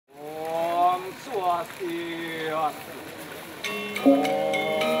This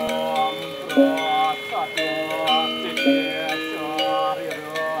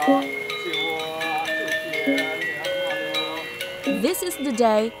is the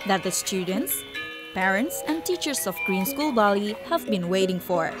day that the students, parents, and teachers of Green School Bali have been waiting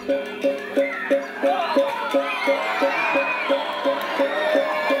for.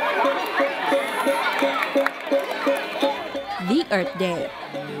 The Earth Day.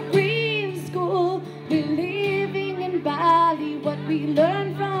 Green School, we're living in Bali. What we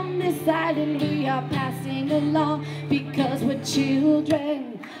learn from this island, we are passing along because we're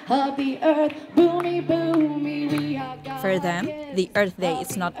children of the earth. Boomy, boomy, we are. For them, the Earth Day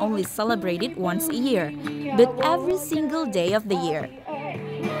is not only celebrated once a year, but every single day of the year.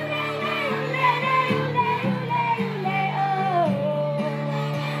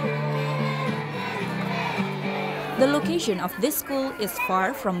 The location of this school is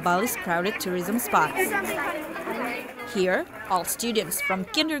far from Bali's crowded tourism spots. Here, all students from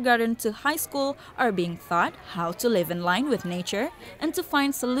kindergarten to high school are being taught how to live in line with nature and to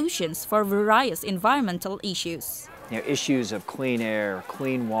find solutions for various environmental issues. Issues of clean air,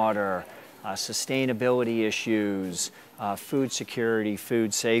 clean water, sustainability issues, food security,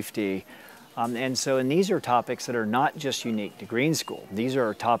 food safety. And these are topics that are not just unique to Green School. These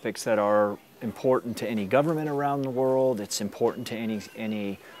are topics that are important to any government around the world. It's important to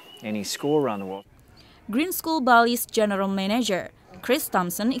any school around the world. Green School Bali's general manager, Chris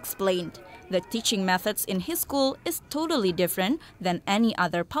Thompson, explained that teaching methods in his school is totally different than any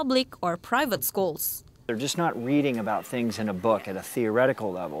other public or private schools. They're just not reading about things in a book at a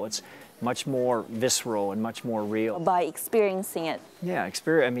theoretical level. It's much more visceral and much more real. By experiencing it. Yeah,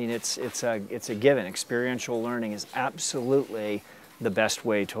 I mean, it's a given. Experiential learning is absolutely the best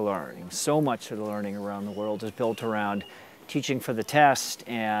way to learn. So much of the learning around the world is built around teaching for the test,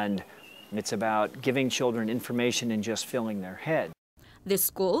 and it's about giving children information and just filling their head. This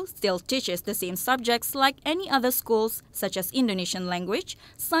school still teaches the same subjects like any other schools, such as Indonesian language,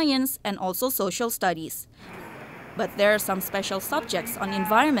 science, and also social studies. But there are some special subjects on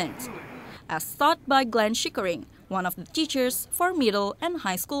environment, as taught by Glenn Schickering, one of the teachers for middle and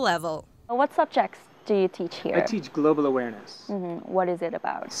high school level. What subjects do you teach here? I teach global awareness. What is it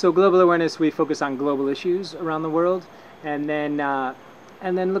about? So global awareness, we focus on global issues around the world, and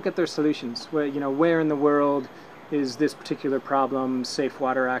then look at their solutions. Where in the world is this particular problem, safe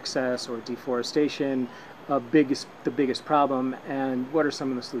water access or deforestation, the biggest problem, and what are some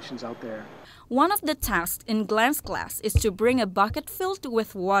of the solutions out there? One of the tasks in Glenn's class is to bring a bucket filled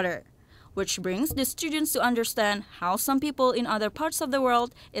with water, which brings the students to understand how some people in other parts of the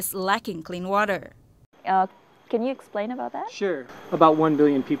world is lacking clean water. Can you explain about that? Sure. About 1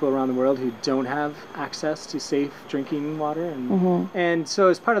 billion people around the world who don't have access to safe drinking water. And so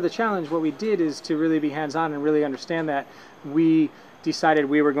as part of the challenge, what we did is to really be hands-on and really understand that. We decided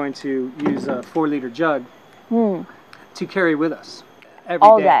we were going to use a 4-liter jug to carry with us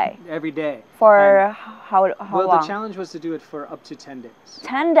every day. Every day. For how long? Well, the challenge was to do it for up to 10 days.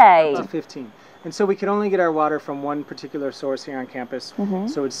 10 days? Up to 15. And so we could only get our water from one particular source here on campus,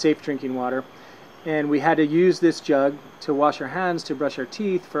 so it's safe drinking water. And we had to use this jug to wash our hands, to brush our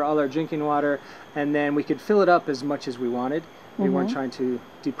teeth, for all our drinking water, and then we could fill it up as much as we wanted. We weren't trying to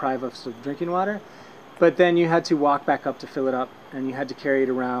deprive us of drinking water. But then you had to walk back up to fill it up, and you had to carry it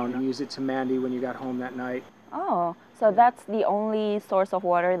around and use it to Mandy when you got home that night. Oh, so that's the only source of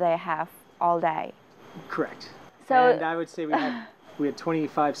water they have all day? Correct. So, and I would say we had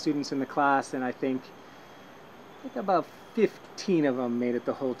 25 students in the class, and I think about 15 of them made it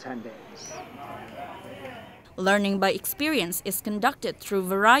the whole 10 days. Learning by experience is conducted through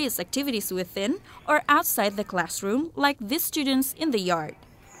various activities within or outside the classroom, like these students in the yard.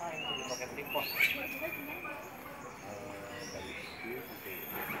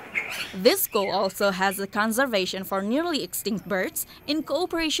 This school also has a conservation for nearly extinct birds in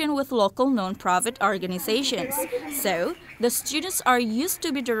cooperation with local non-profit organizations. So, the students are used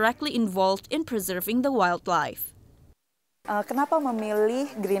to be directly involved in preserving the wildlife. Kenapa memilih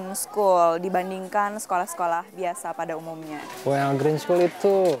Green School dibandingkan sekolah-sekolah biasa pada umumnya? Well, Green School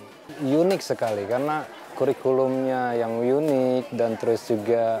itu unik sekali karena kurikulumnya yang unik dan terus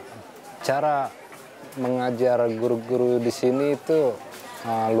juga cara mengajar guru-guru di sini itu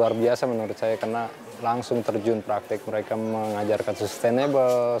luar biasa menurut saya karena langsung terjun praktek. Mereka mengajarkan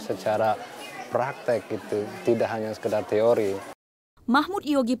sustainable secara praktek itu, tidak hanya sekedar teori. Mahmud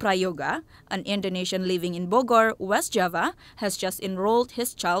Yogi Prayoga, an Indonesian living in Bogor, West Java, has just enrolled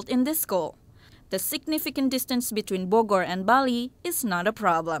his child in this school. the significant distance between Bogor and Bali is not a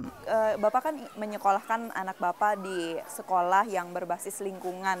problem. Bapak kan menyekolahkan anak Bapak di sekolah yang berbasis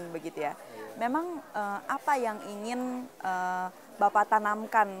lingkungan begitu ya. Memang apa yang ingin Bapak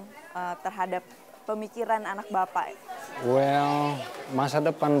tanamkan terhadap pemikiran anak Bapak? Well, masa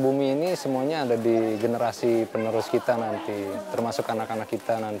depan bumi ini semuanya ada di generasi penerus kita nanti, termasuk anak-anak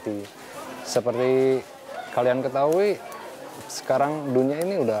kita nanti. Seperti kalian ketahui, sekarang dunia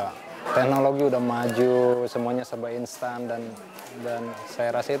ini teknologi udah maju, semuanya serba instan dan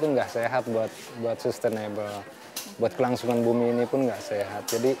saya rasa itu nggak sehat buat sustainable, buat kelangsungan bumi ini pun nggak sehat.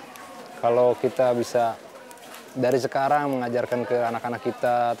 Jadi kalau kita bisa dari sekarang mengajarkan ke anak-anak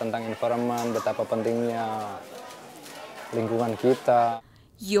kita tentang environment, betapa pentingnya lingkungan kita.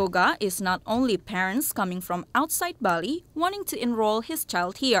 Yoga is not only parents coming from outside Bali wanting to enroll his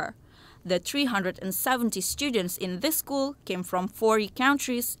child here. The 370 students in this school came from 40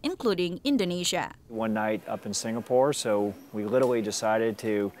 countries, including Indonesia. One night up in Singapore, so we literally decided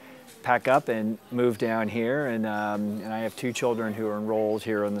to pack up and move down here. And I have two children who are enrolled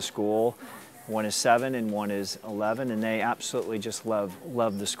here in the school. One is 7 and one is 11, and they absolutely just love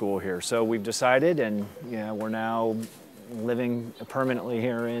the school here. So we've decided, and we're now living permanently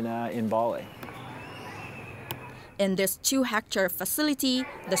here in Bali. In this 2-hectare facility,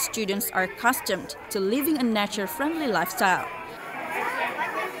 the students are accustomed to living a nature-friendly lifestyle,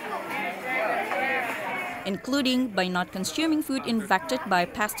 including by not consuming food infected by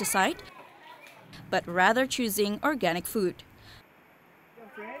pesticide, but rather choosing organic food.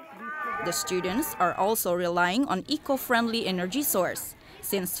 The students are also relying on eco-friendly energy source,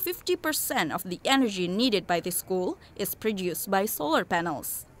 since 50% of the energy needed by the school is produced by solar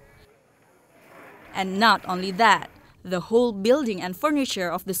panels. And not only that, the whole building and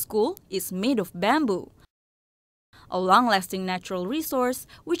furniture of the school is made of bamboo, a long-lasting natural resource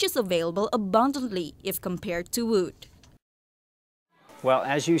which is available abundantly if compared to wood. Well,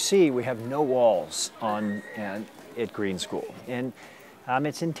 as you see, we have no walls at Green School, and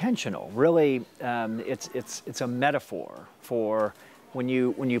it's intentional. Really, it's a metaphor for when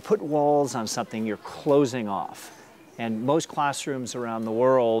you put walls on something, you're closing off. And most classrooms around the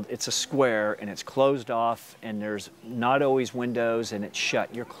world, it's a square and it's closed off, and there's not always windows and it's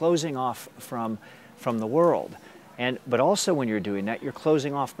shut. You're closing off from the world. But also when you're doing that, you're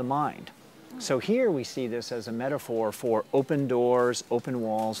closing off the mind. So here we see this as a metaphor for open doors, open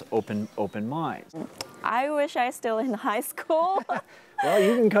walls, open minds. I wish I was still in high school. Well,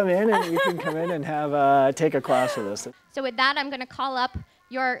 you can come in and have take a class with us. So with that, I'm going to call up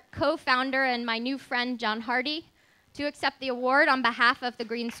your co-founder and my new friend, John Hardy, to accept the award on behalf of the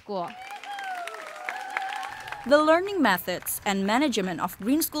Green School. The learning methods and management of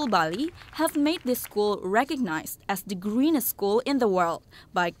Green School Bali have made this school recognized as the greenest school in the world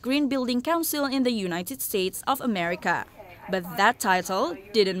by Green Building Council in the United States of America. But that title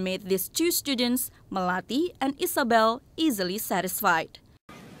didn't make these two students, Melati and Isabel, easily satisfied.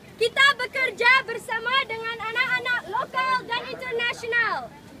 Kita bekerja bersama dengan anak-anak lokal dan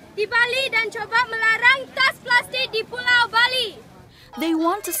internasional di Bali dan coba melarang tas plastik di Pulau Bali. They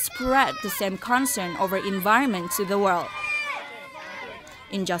want to spread the same concern over environment to the world.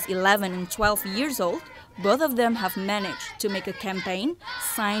 In just 11 and 12 years old, both of them have managed to make a campaign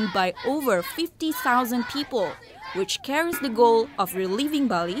signed by over 50,000 people, which carries the goal of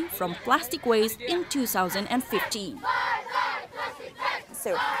relieving Bali from plastic waste in 2015.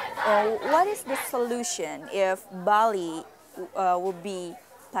 So, what is the solution if Bali will be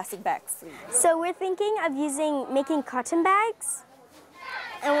plastic bags? So we're thinking of making cotton bags,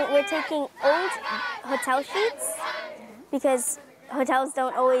 and we're taking old hotel sheets because hotels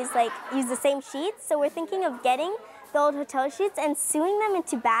don't always use the same sheets. So we're thinking of getting the old hotel sheets and sewing them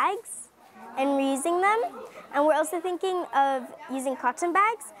into bags and reusing them. And we're also thinking of using cotton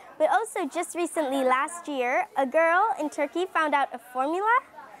bags. But also just recently, last year, a girl in Turkey found out a formula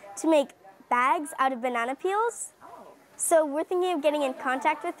to make bags out of banana peels. So we're thinking of getting in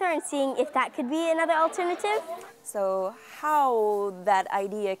contact with her and seeing if that could be another alternative. So how that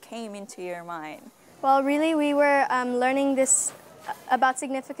idea came into your mind? Well, really, we were learning this about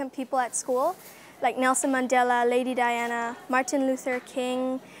significant people at school, like Nelson Mandela, Lady Diana, Martin Luther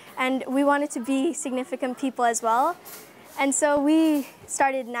King, and we wanted to be significant people as well. And so we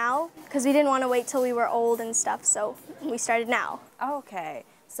started now, because we didn't want to wait till we were old and stuff, so we started now. Okay.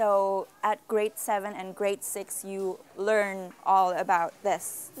 So at grade 7 and grade 6, you learn all about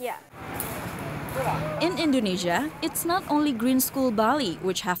this. Yeah. In Indonesia, it's not only Green School Bali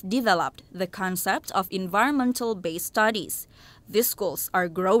which have developed the concept of environmental-based studies. These schools are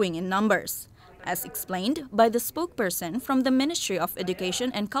growing in numbers, as explained by the spokesperson from the Ministry of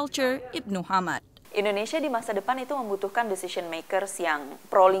Education and Culture, Ibnu Hamad. Indonesia di masa depan itu membutuhkan decision makers yang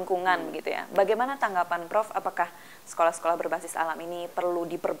pro lingkungan begitu ya. Bagaimana tanggapan Prof? Apakah sekolah-sekolah berbasis alam ini perlu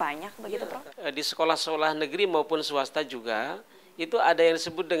diperbanyak begitu Prof? Di sekolah-sekolah negeri maupun swasta juga itu ada yang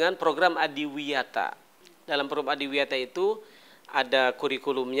disebut dengan program Adiwiyata. Dalam program Adiwiyata itu ada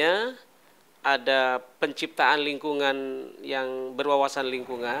kurikulumnya, ada penciptaan lingkungan yang berwawasan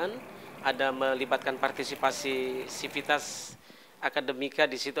lingkungan, ada melibatkan partisipasi sivitas akademika,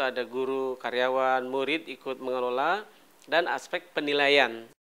 di situ ada guru, karyawan, murid ikut mengelola, dan aspek penilaian.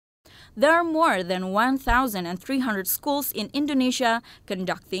 There are more than 1,300 schools in Indonesia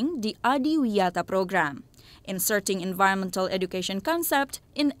conducting the Adiwiyata program, inserting environmental education concept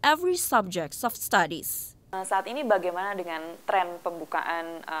in every subject of studies. Saat ini bagaimana dengan tren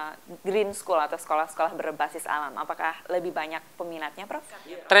pembukaan green school atau sekolah-sekolah berbasis alam? Apakah lebih banyak peminatnya, Prof?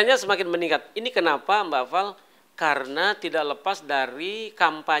 Trennya semakin meningkat. Ini kenapa, Mbak Val? Karena tidak lepas dari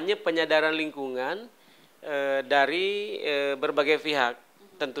kampanye penyadaran lingkungan dari berbagai pihak.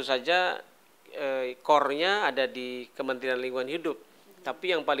 Tentu saja core-nya ada di Kementerian Lingkungan Hidup.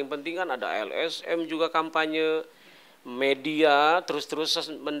 Tapi yang paling penting kan ada LSM juga kampanye, media terus-terus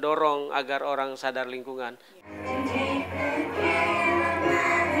mendorong agar orang sadar lingkungan.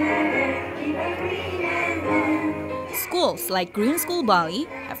 Schools like Green School Bali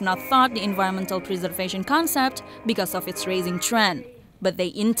have not thought the environmental preservation concept because of its rising trend, but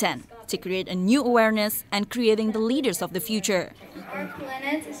they intend to create a new awareness and creating the leaders of the future. Our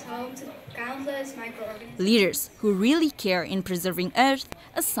planet is home to countless microorganisms. Leaders who really care in preserving Earth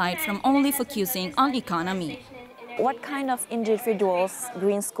aside from only focusing on economy. What kind of individuals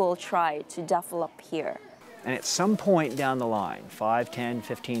Green School try to develop here? And at some point down the line, 5, 10,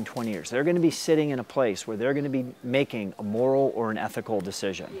 15, 20 years, they're going to be sitting in a place where they're going to be making a moral or an ethical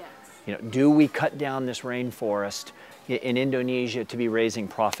decision. Yes. You know, do we cut down this rainforest in Indonesia to be raising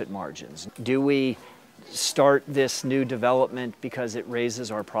profit margins? Do we start this new development because it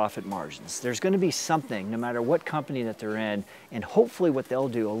raises our profit margins? There's going to be something, no matter what company that they're in, and hopefully what they'll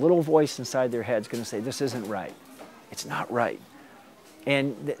do, a little voice inside their head is going to say, this isn't right. It's not right.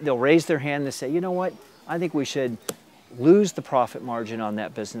 And they'll raise their hand and say, you know what? I think we should lose the profit margin on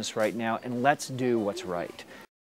that business right now, and let's do what's right.